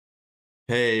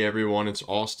Hey everyone, it's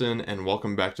Austin and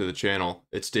welcome back to the channel.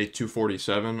 It's day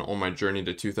 247 on my journey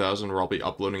to 2000 where I'll be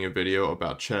uploading a video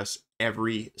about chess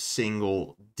every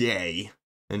single day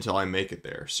until I make it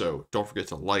there. So don't forget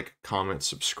to like, comment,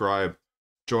 subscribe,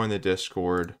 join the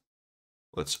Discord.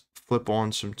 Let's flip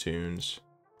on some tunes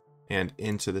and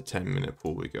into the 10-minute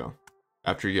pool we go.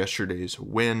 After yesterday's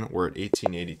win, we're at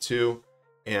 1882,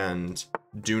 and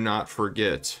do not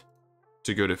forget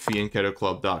to go to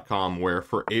fianchetoclub.com, where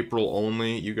for April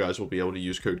only, you guys will be able to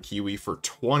use code Kiwi for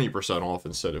 20% off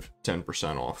instead of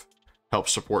 10% off. Help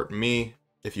support me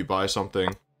if you buy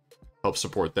something. Help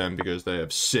support them because they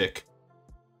have sick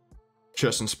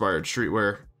chess-inspired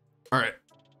streetwear. Alright,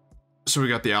 so we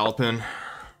got the Alpin.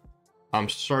 I'm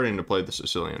starting to play the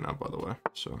Sicilian now, by the way,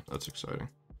 so that's exciting.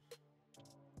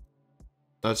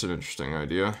 That's an interesting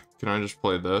idea. Can I just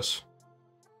play this?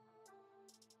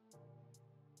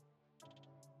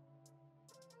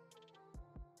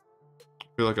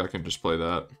 I feel like I can just play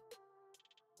that.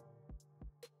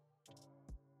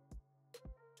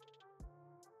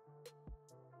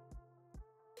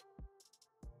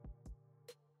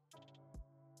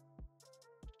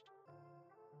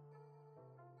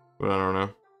 But I don't know.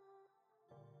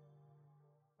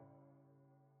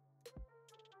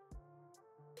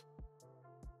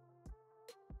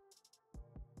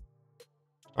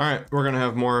 Alright, we're gonna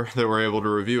have more that we're able to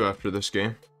review after this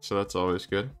game, so that's always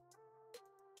good.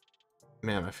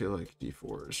 Man, I feel like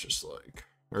D4 is just like,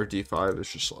 or D5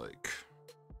 is just like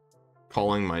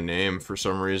calling my name for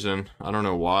some reason. I don't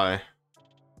know why.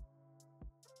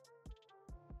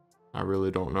 I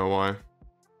really don't know why.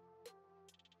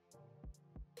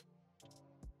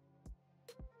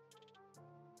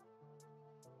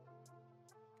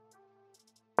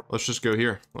 Let's just go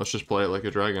here. Let's just play it like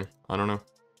a dragon. I don't know.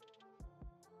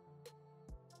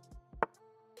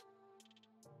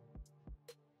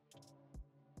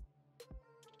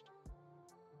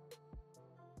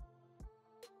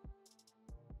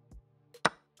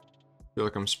 Feel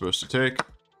like I'm supposed to take.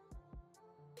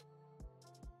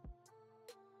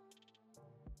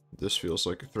 This feels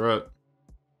like a threat,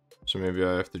 so maybe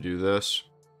I have to do this,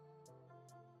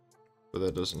 but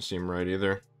that doesn't seem right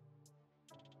either.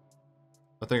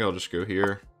 I think I'll just go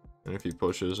here, and if he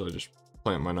pushes, I just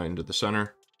plant my knight into the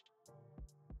center.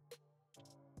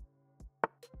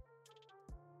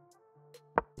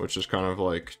 Which is kind of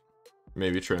like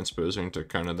maybe transposing to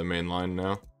kind of the main line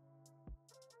now.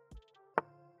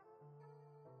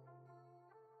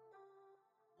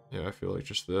 Yeah, I feel like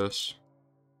just this.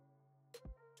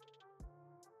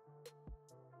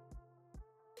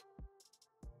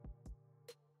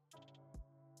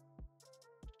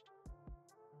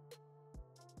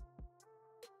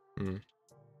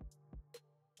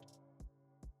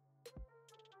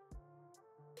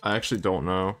 I actually don't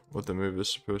know what the move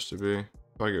is supposed to be.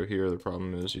 If I go here, the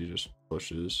problem is he just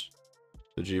pushes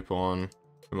the G-pawn,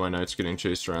 and my knight's getting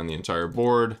chased around the entire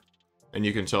board, and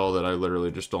you can tell that I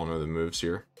literally just don't know the moves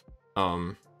here.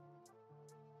 I'm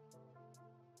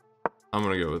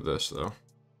gonna go with this, though.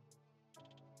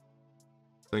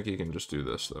 I think he can just do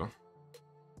this, though.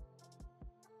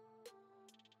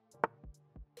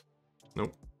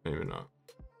 Nope, maybe not.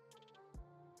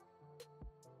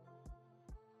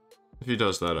 If he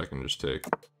does that, I can just take.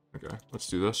 Okay, let's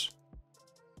do this.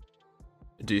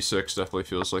 D6 definitely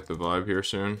feels like the vibe here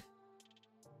soon.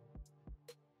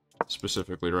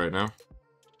 Specifically right now.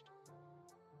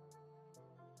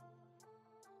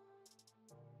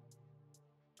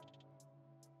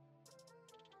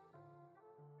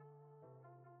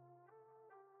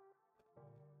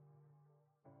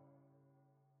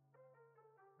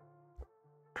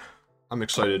 I'm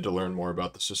excited to learn more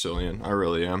about the Sicilian. I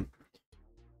really am.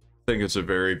 I think it's a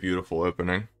very beautiful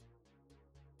opening.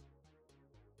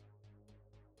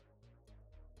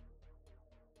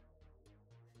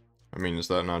 I mean, is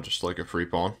that not just like a free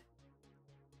pawn?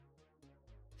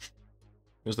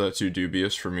 Is that too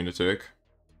dubious for me to take?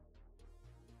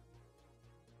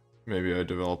 Maybe I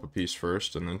develop a piece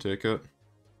first and then take it?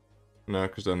 No,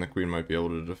 because then the queen might be able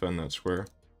to defend that square.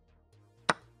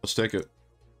 Let's take it.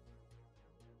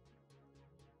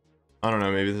 I don't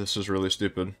know, maybe this is really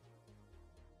stupid.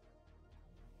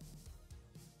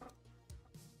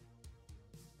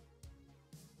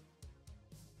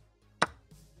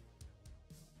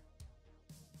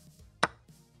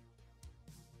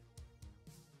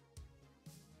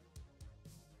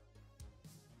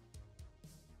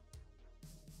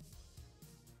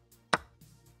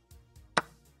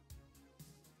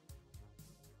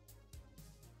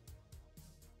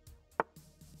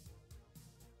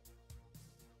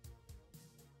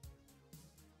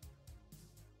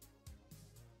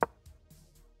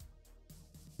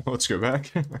 Let's go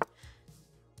back.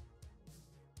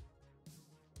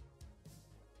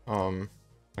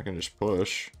 I can just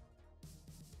push.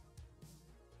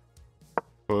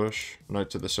 Push. Knight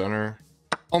to the center.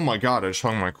 Oh my god, I just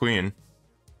hung my queen.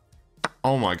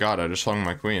 Oh my god, I just hung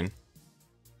my queen.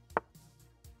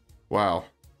 Wow.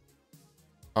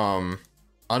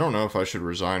 I don't know if I should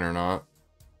resign or not.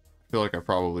 I feel like I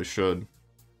probably should.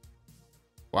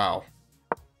 Wow.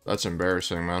 That's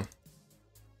embarrassing, man.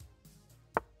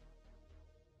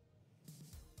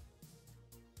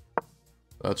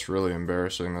 That's really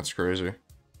embarrassing. That's crazy.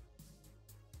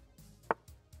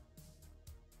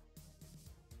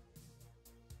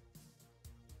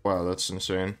 Wow, that's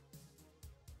insane.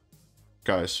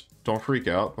 Guys, don't freak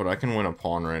out, but I can win a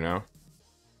pawn right now.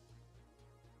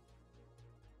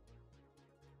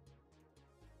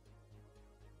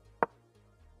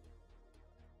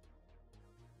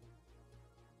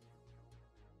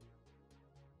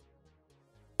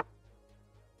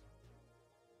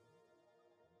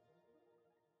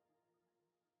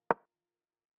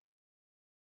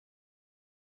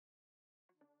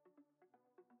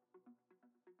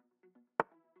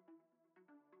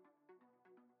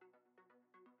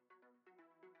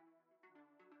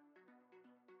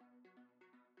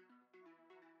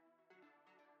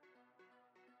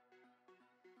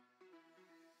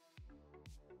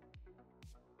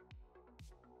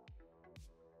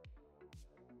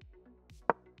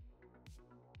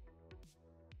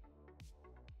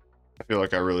 I feel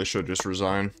like I really should just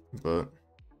resign, but...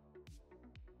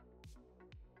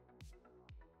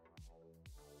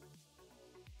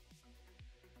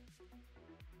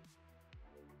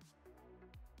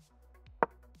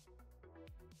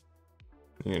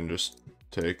 You can just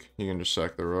take, you can just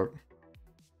sack the rook.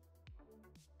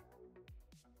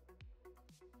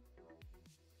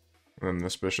 And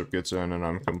this bishop gets in and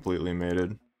I'm completely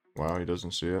mated. Wow, he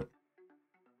doesn't see it.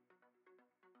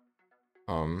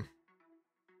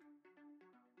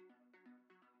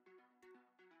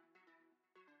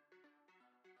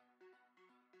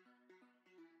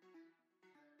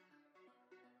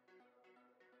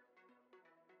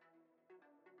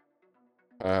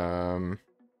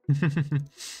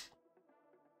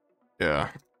 Yeah.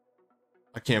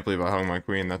 I can't believe I hung my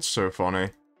queen. That's so funny.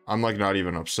 I'm like not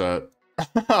even upset.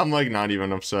 I'm like not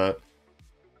even upset.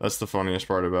 That's the funniest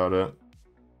part about it.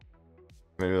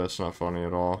 Maybe that's not funny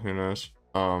at all. Who knows?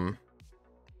 I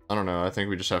don't know. I think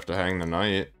we just have to hang the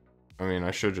knight. I mean,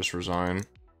 I should just resign.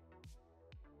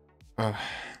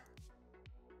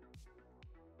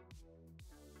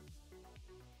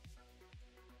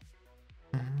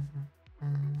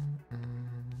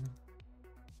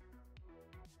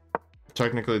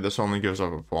 Technically, this only gives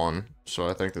up a pawn, so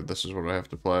I think that this is what I have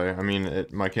to play. I mean,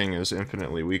 my king is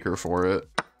infinitely weaker for it.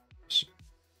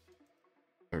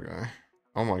 Okay.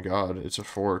 Oh my god, it's a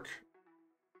fork.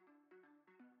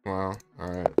 Wow,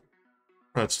 alright.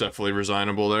 That's definitely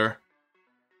resignable there.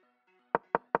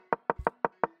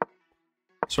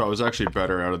 So I was actually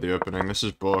better out of the opening. This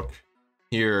is book.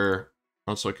 Here,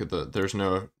 let's look at there's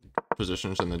no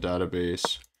positions in the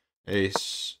database.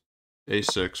 Ace,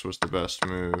 A6 was the best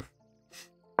move.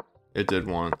 It did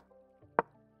want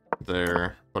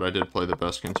there, but I did play the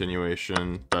best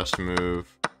continuation, best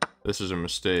move. This is a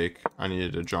mistake. I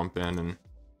needed to jump in and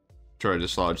try to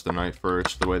dislodge the knight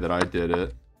first, the way that I did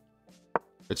it.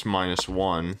 It's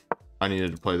 -1. I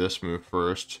needed to play this move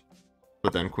first,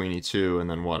 but then queen e2, and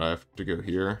then what, I have to go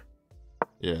here?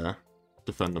 Yeah,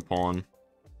 defend the pawn.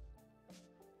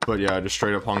 But yeah, I just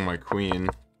straight up hung my queen,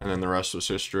 and then the rest was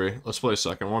history. Let's play a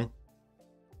second one.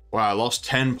 Wow, I lost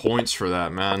 10 points for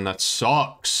that, man. That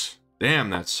sucks. Damn,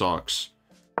 that sucks.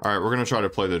 Alright, we're gonna try to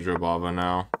play the Jobava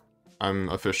now. I'm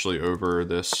officially over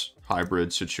this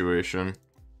hybrid situation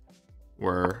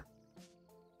where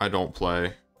I don't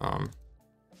play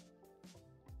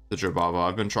the Jobava.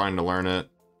 I've been trying to learn it.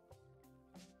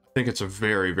 I think it's a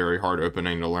very, very hard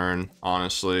opening to learn,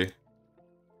 honestly.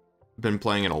 I've been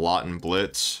playing it a lot in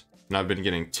Blitz, and I've been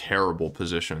getting terrible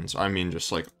positions. I mean,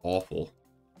 just like awful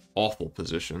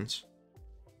positions.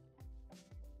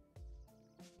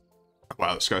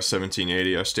 Wow, this guy's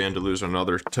 1780. I stand to lose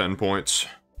another 10 points.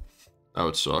 That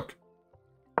would suck.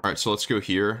 Alright, so let's go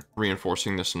here,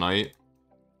 reinforcing this knight.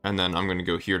 And then I'm going to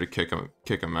go here to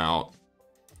kick him out.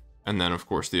 And then, of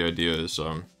course, the idea is,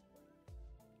 you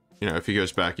know, if he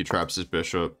goes back, he traps his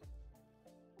bishop.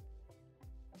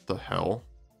 What the hell?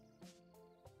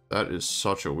 That is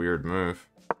such a weird move.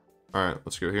 Alright,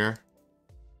 let's go here.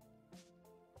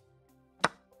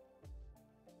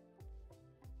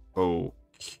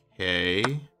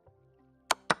 Okay.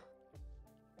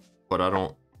 But I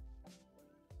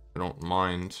don't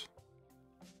mind,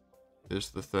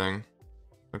 is the thing.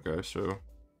 Okay, so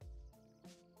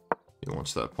he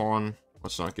wants that pawn.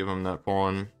 Let's not give him that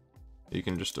pawn. He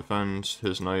can just defend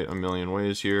his knight a million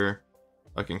ways here.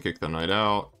 I can kick the knight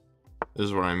out. This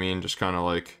is what I mean, just kind of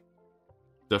like,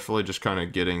 definitely just kind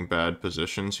of getting bad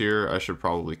positions here. I should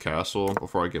probably castle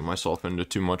before I get myself into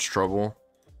too much trouble.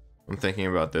 I'm thinking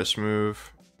about this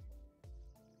move.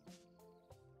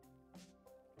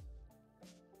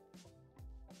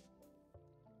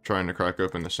 Trying to crack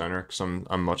open the center because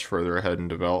I'm much further ahead in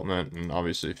development, and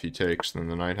obviously if he takes, then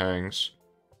the knight hangs.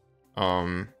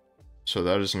 So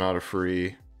that is not a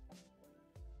free.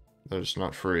 That is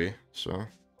not free. So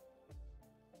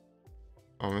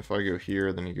if I go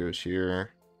here, then he goes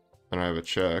here, then I have a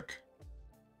check.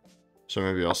 So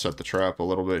maybe I'll set the trap a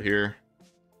little bit here.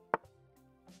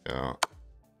 Yeah,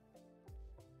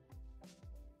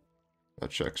 that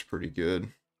check's pretty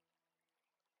good.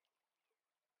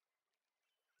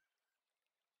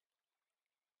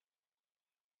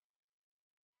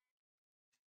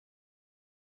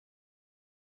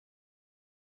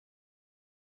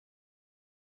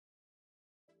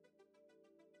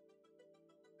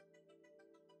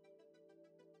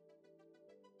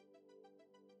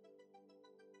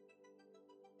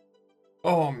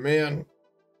 Oh man,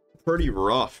 pretty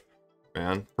rough,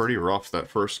 man. Pretty rough that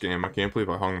first game. I can't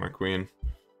believe I hung my queen.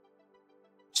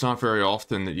 It's not very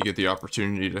often that you get the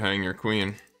opportunity to hang your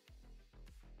queen.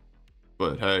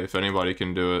 But hey, if anybody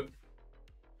can do it,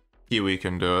 Kiwi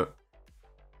can do it.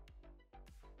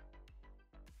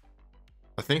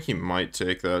 I think he might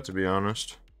take that, to be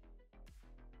honest.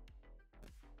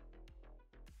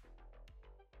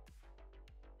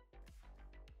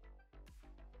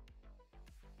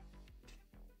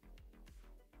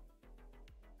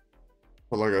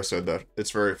 But like I said, that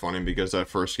it's very funny because that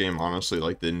first game honestly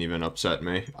like didn't even upset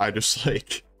me. I just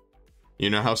like, you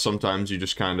know how sometimes you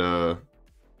just kind of,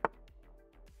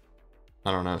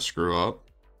 I don't know, screw up.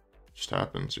 Just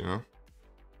happens, you know.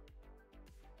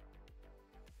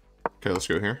 Okay, let's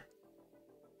go here.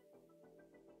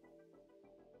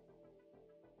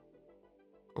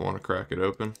 I want to crack it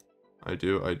open. I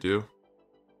do.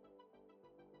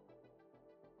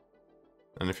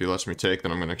 And if he lets me take,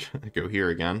 then I'm gonna go here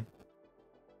again.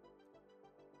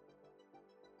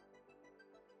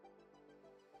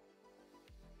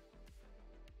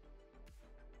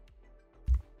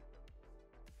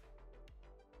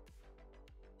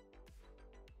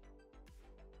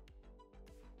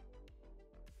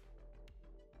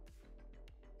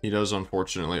 He does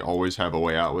unfortunately always have a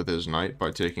way out with his knight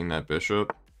by taking that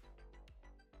bishop.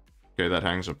 Okay, that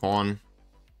hangs a pawn.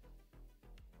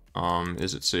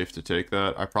 Is it safe to take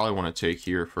that? I probably want to take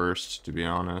here first, to be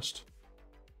honest.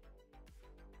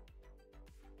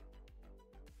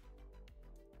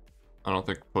 I don't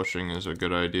think pushing is a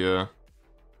good idea.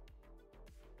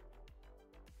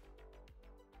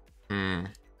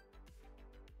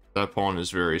 That pawn is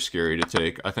very scary to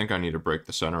take. I think I need to break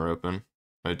the center open.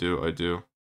 I do.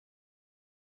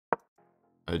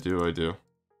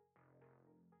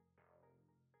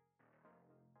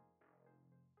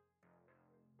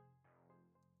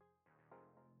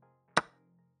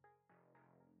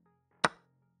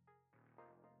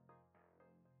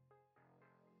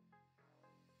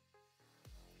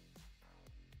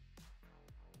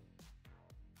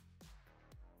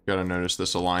 Gotta notice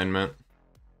this alignment.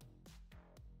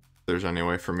 If there's any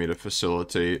way for me to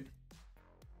facilitate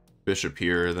bishop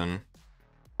here, then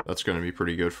that's gonna be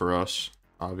pretty good for us,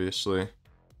 obviously.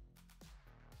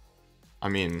 I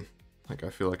mean, like, I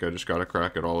feel like I just gotta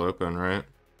crack it all open, right?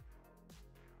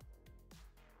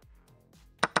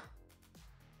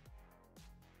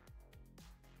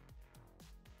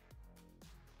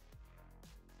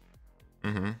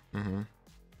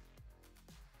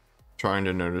 Trying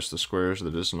to notice the squares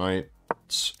that his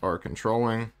knights are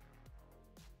controlling.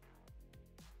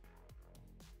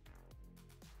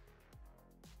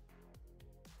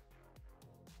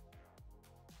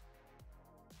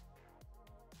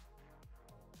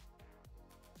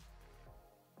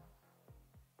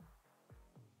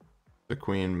 The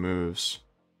queen moves.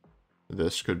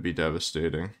 This could be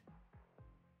devastating.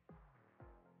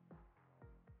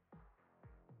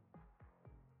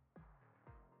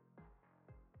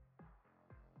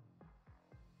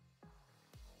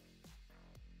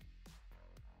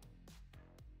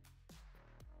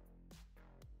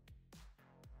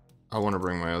 I want to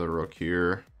bring my other rook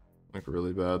here, like,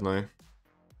 really badly.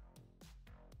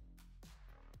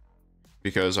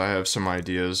 Because I have some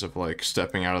ideas of, like,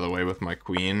 stepping out of the way with my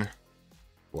queen.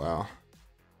 Wow.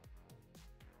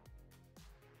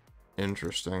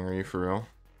 Interesting, are you for real?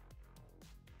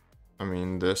 I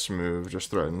mean, this move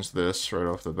just threatens this right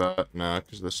off the bat. Nah,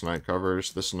 because this knight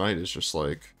covers. This knight is just,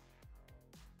 like,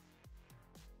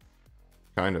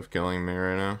 kind of killing me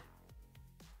right now.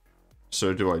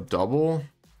 So do I double?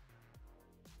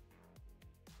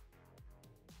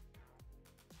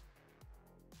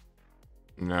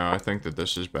 No, I think that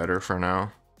this is better for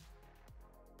now.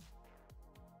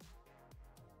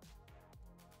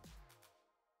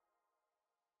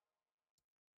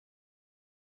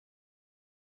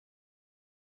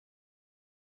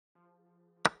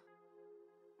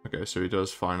 Okay, so he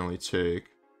does finally take.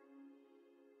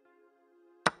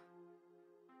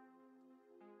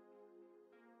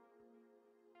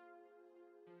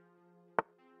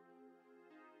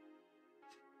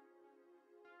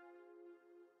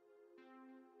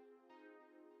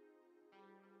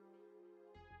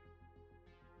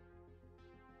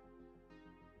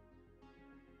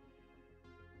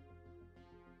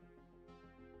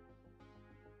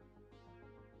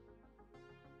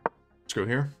 Let's go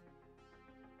here.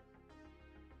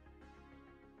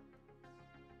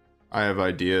 I have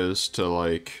ideas to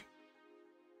like...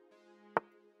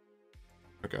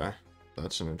 Okay,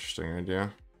 that's an interesting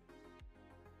idea.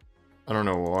 I don't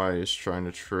know why he's trying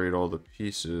to trade all the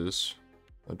pieces.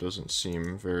 That doesn't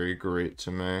seem very great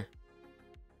to me.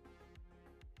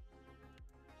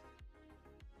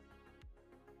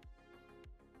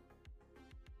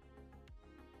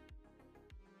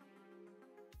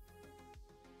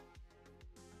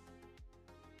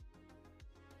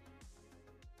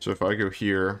 So if I go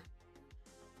here,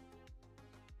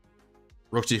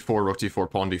 rook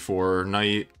d4, pawn d4,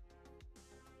 knight,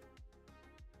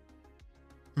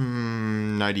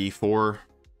 knight e4.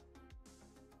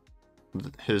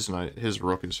 His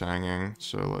rook is hanging,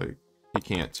 so like he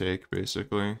can't take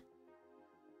basically.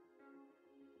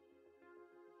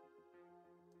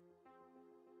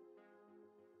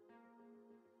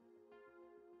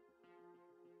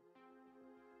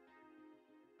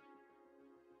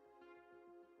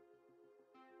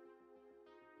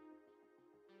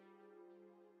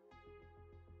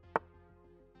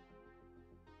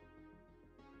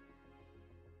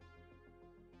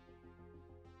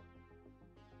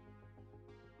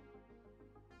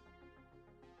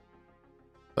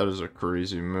 That is a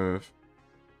crazy move.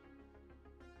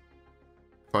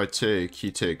 If I take,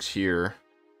 he takes here.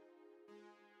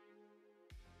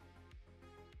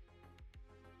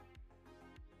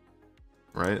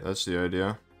 Right? That's the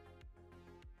idea.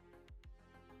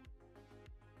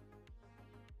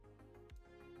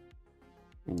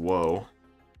 Whoa.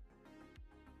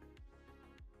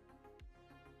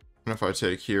 And if I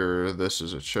take here, this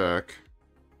is a check.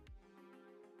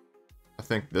 I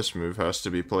think this move has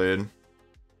to be played.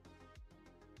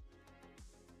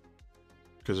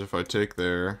 Because if I take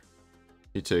there,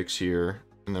 he takes here,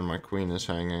 and then my queen is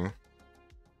hanging.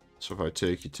 So if I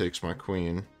take, he takes my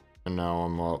queen, and now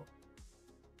I'm up.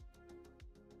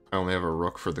 I only have a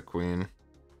rook for the queen.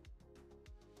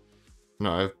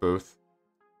 No, I have both.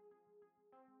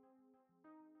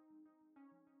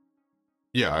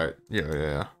 Yeah,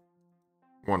 yeah.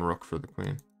 One rook for the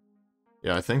queen.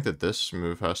 Yeah, I think that this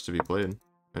move has to be played.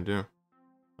 I do.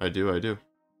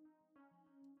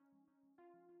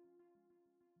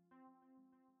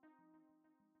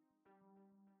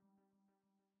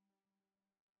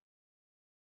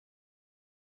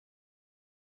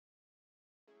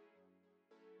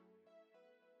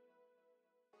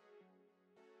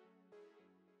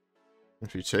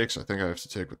 If he takes, I think I have to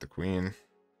take with the queen.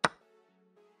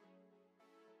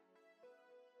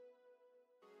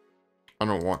 I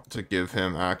don't want to give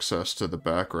him access to the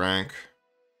back rank.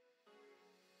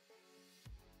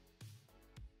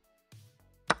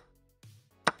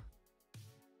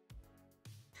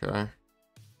 Okay.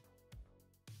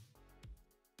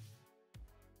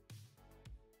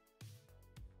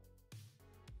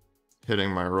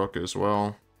 Hitting my rook as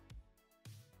well.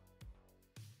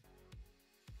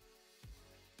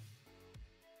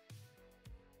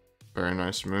 Very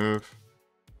nice move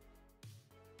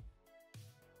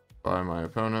by my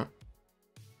opponent.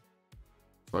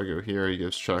 If I go here, he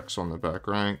gives checks on the back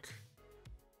rank.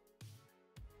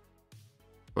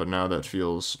 But now that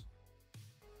feels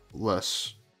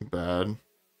less bad,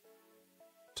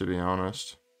 to be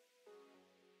honest.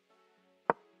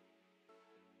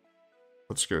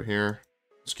 Let's go here.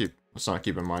 Let's not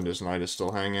keep in mind his knight is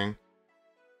still hanging.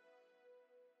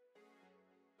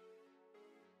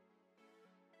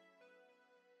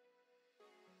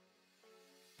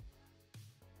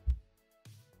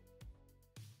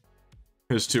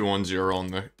 His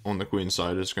 2-1-0 on the queen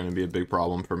side is going to be a big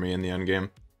problem for me in the endgame.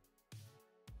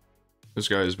 This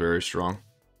guy is very strong.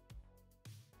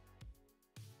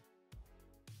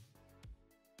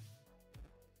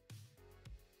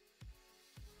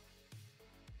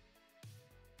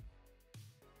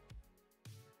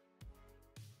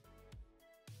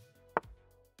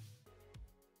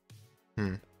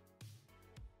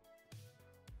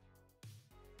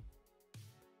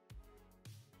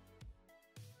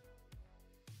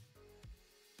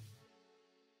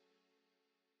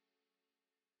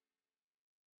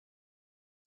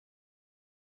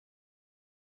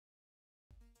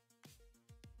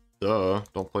 Duh,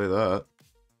 don't play that.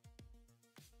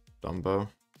 Dumbo.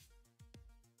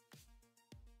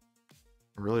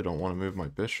 I really don't want to move my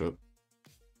bishop.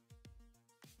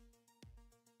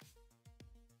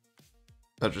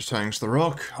 That just hangs the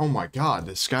rook. Oh my god,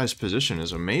 this guy's position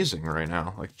is amazing right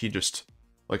now. Like, he just...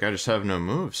 Like, I just have no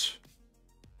moves.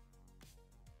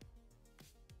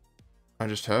 I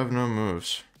just have no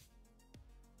moves.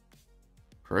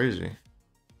 Crazy.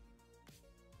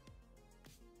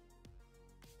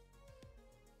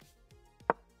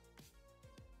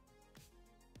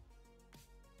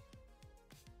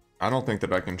 I don't think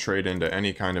that I can trade into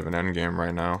any kind of an endgame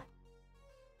right now.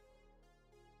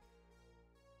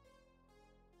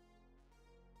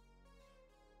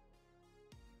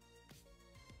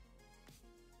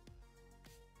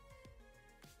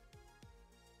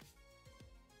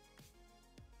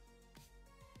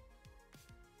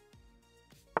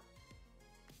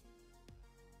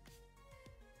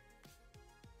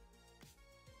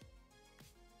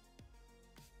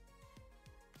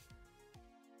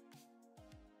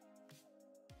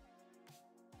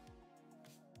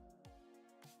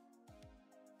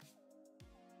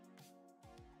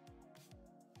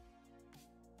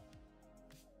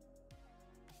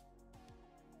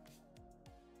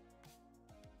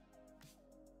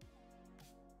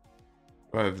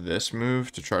 Do I have this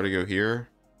move to try to go here?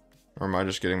 Or am I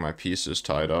just getting my pieces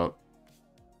tied up?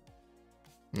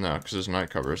 No, because his knight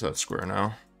covers that square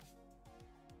now.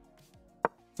 I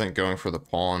think going for the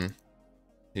pawn,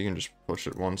 he can just push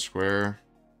it one square.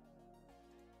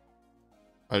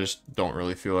 I just don't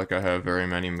really feel like I have very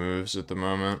many moves at the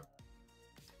moment.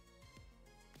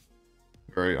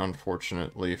 Very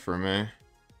unfortunately for me.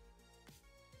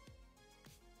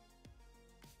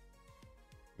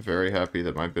 Very happy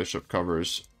that my bishop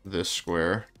covers this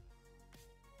square.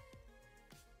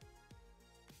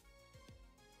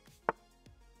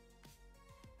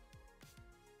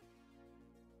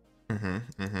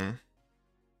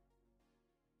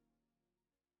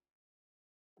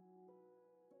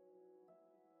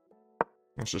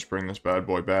 Let's just bring this bad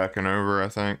boy back and over, I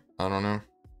think. I don't know.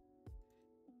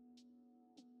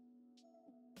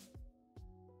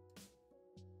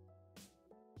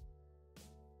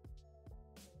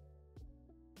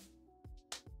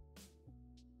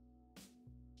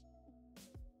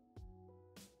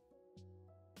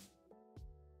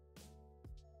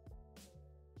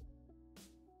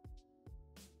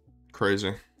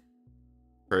 Crazy.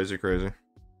 Crazy, crazy.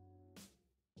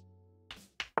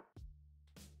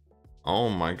 Oh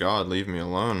my god, leave me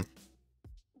alone.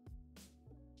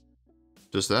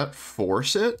 Does that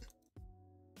force it?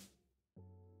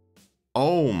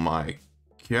 Oh my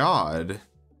god.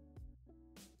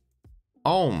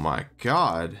 Oh my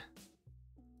god.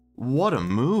 What a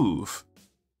move.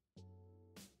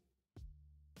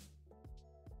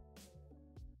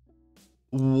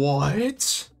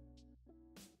 What?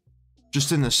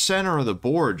 Just in the center of the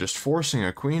board, just forcing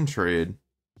a queen trade.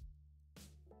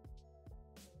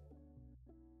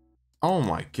 Oh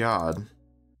my god.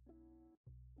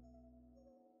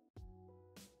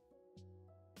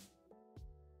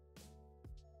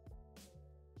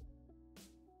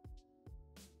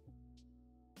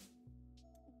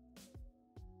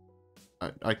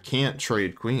 I can't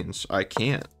trade queens. I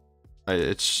can't.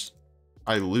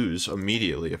 I lose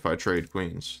immediately if I trade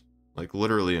queens. Like,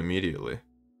 literally immediately.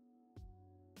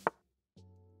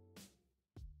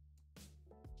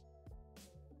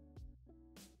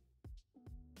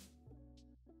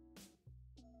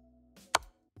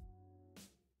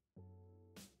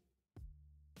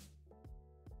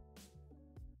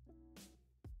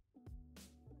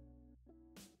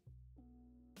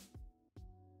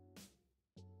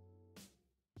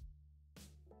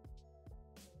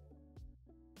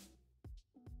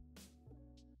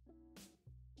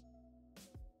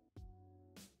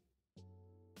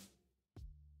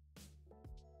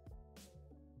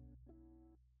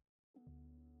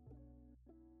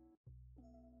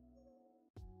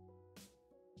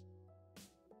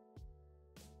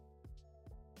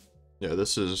 Yeah,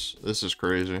 this is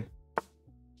crazy.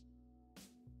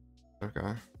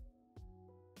 Okay.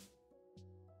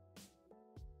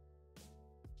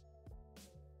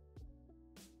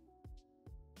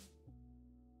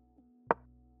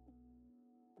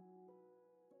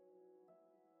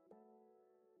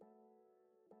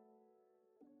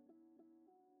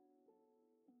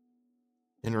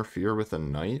 Interfere with a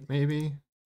knight, maybe?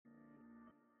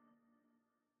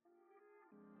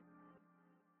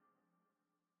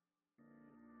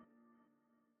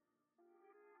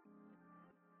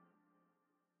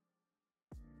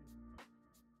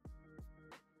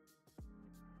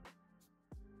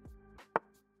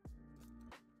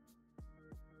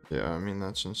 Yeah, I mean,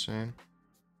 that's insane.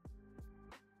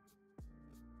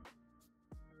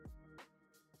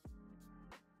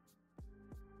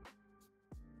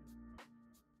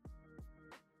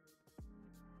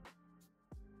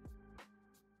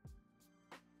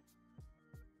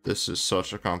 This is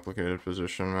such a complicated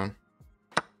position, man.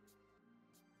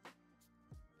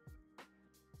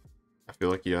 I feel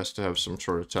like he has to have some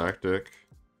sort of tactic.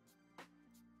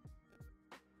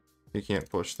 He can't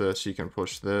push this, he can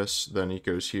push this, then he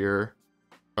goes here.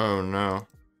 Oh no,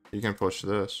 he can push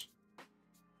this.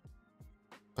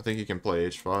 I think he can play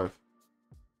h5.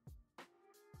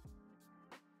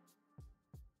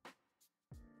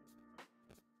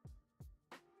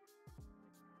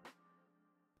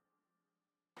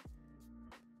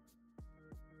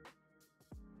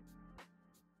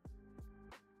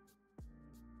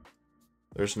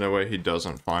 There's no way he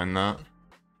doesn't find that.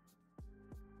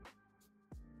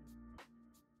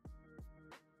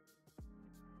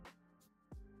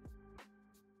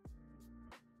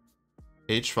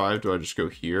 h5, do I just go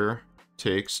here?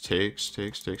 Takes.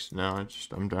 No,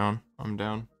 I'm down. I'm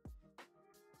down.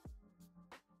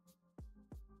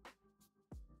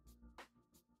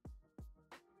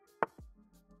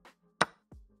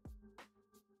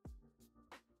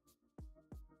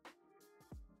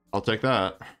 I'll take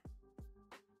that.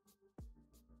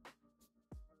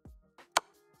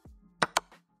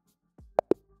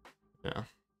 Yeah.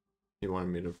 He wanted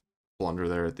me to blunder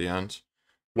there at the end.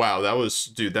 Wow, that was...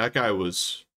 Dude, that guy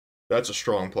was... That's a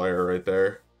strong player right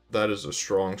there. That is a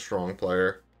strong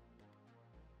player.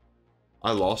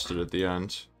 I lost it at the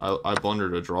end. I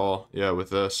blundered a draw. Yeah, with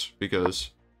this.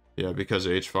 Because... Yeah, because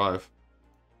of h5.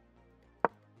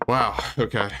 Wow,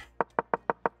 okay.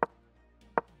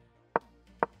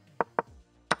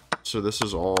 So this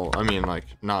is all... I mean, like,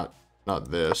 not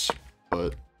this,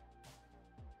 but...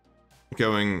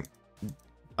 Going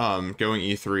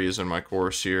e3 is in my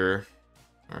course here.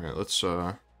 All right, let's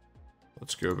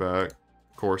go back.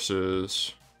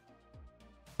 Courses,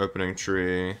 opening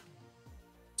tree.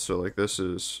 So like this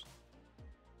is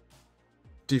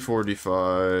d4,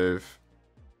 d5,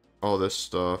 all this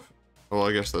stuff. Well,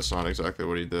 I guess that's not exactly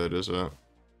what he did, is it?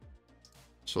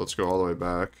 So let's go all the way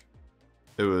back.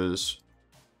 It was,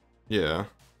 yeah.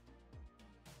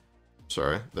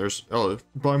 Sorry, there's, oh,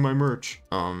 buy my merch.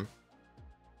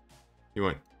 You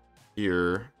went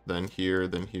here, then here,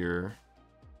 then here.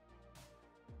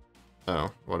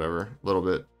 Oh, whatever. A little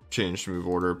bit changed move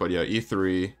order, but yeah,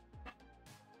 e3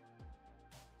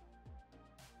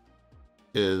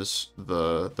 is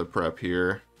the prep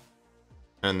here,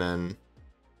 and then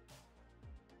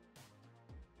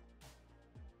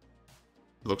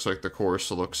looks like the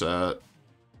course looks at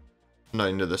knight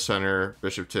into the center,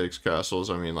 bishop takes castles.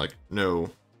 I mean, like, no,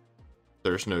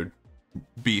 there's no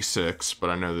b6, but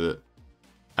I know that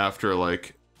after,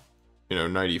 like, you know,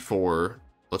 knight e4,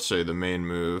 let's say the main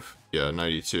move, yeah,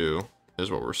 knight e2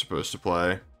 is what we're supposed to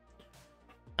play,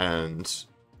 and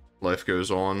life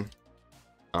goes on.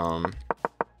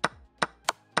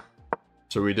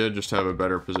 So we did just have a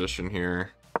better position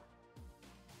here.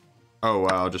 Oh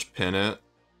wow, just pin it,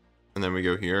 and then we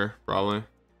go here, probably.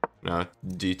 No,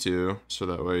 d2, so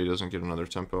that way he doesn't get another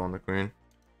tempo on the queen.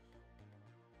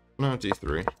 No,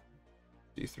 d3.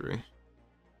 d3.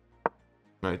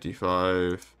 Knight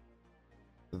d5.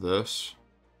 This.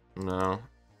 No.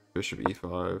 Bishop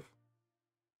e5.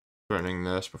 Threatening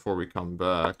this before we come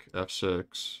back.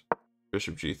 f6.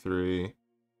 Bishop g3.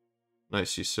 Knight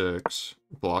c6.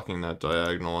 Blocking that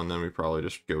diagonal, and then we probably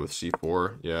just go with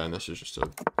c4. Yeah, and this is just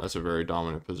that's a very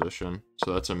dominant position.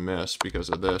 So that's a miss because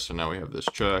of this, and now we have this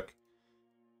check.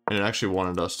 And it actually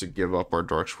wanted us to give up our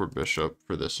dark squared bishop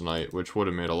for this knight, which would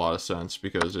have made a lot of sense,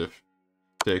 because if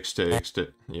takes,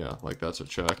 yeah, like that's a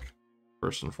check.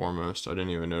 First and foremost, I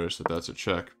didn't even notice that that's a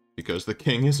check, because the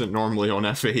king isn't normally on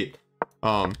f8.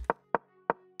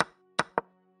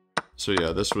 So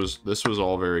yeah, this was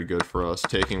all very good for us.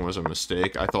 Taking was a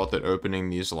mistake. I thought that opening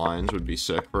these lines would be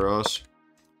sick for us.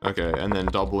 Okay, and then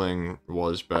doubling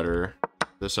was better.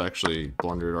 This actually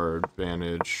blundered our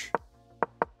advantage.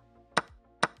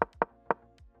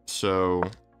 So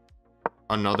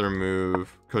another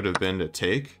move could have been to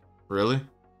take. Really?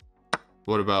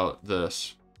 What about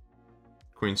this?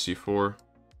 Queen c4.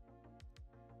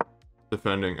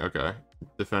 Defending, okay.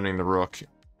 Defending the rook.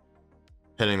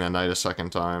 Hitting that knight a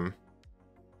second time.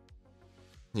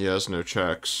 He has no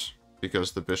checks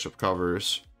because the bishop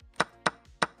covers.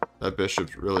 That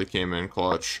bishop really came in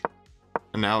clutch.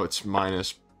 And now it's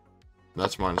minus...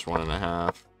 That's minus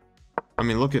 1.5. I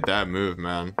mean, look at that move,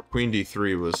 man. Queen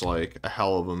d3 was like a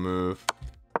hell of a move.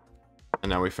 And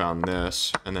now we found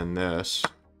this, and then this.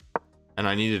 And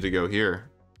I needed to go here.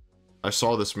 I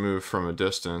saw this move from a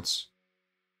distance.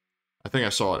 I think I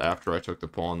saw it after I took the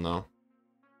pawn, though.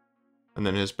 And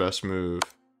then his best move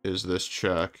is this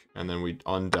check, and then we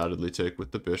undoubtedly take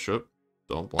with the bishop.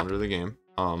 Don't blunder the game.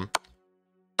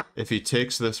 If he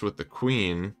takes this with the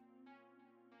queen,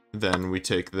 then we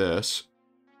take this.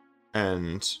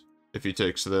 And if he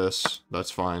takes this,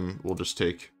 that's fine. We'll just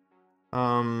take,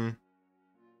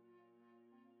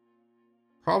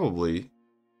 probably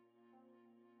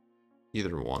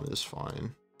either one is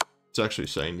fine. It's actually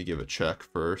saying to give a check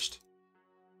first.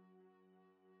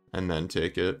 And then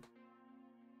take it.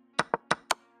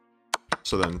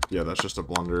 So then, yeah, that's just a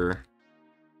blunder.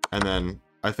 And then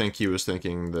I think he was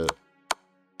thinking that,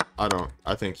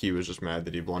 I think he was just mad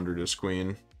that he blundered his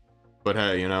queen. But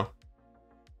hey, you know,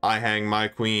 I hang my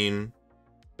queen,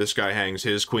 this guy hangs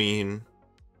his queen,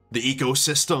 the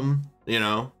ecosystem, you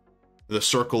know, the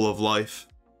circle of life.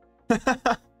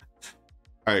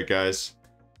 Alright guys,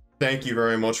 thank you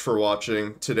very much for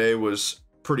watching. Today was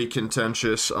pretty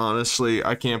contentious, honestly.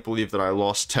 I can't believe that I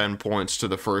lost 10 points to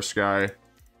the first guy.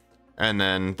 And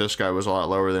then this guy was a lot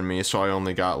lower than me, so I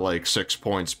only got like 6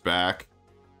 points back.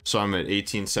 So I'm at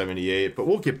 1878, but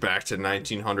we'll get back to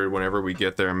 1900 whenever we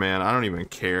get there, man. I don't even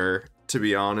care, to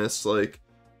be honest. Like,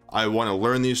 I want to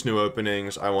learn these new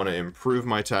openings. I want to improve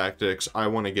my tactics. I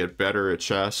want to get better at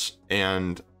chess,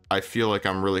 and I feel like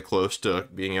I'm really close to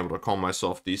being able to call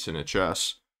myself decent at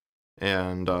chess.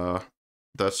 And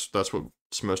that's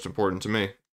what's most important to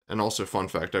me. And also, fun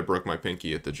fact, I broke my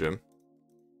pinky at the gym.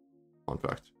 Fun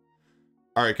fact.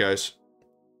 Alright guys,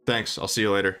 thanks, I'll see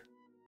you later.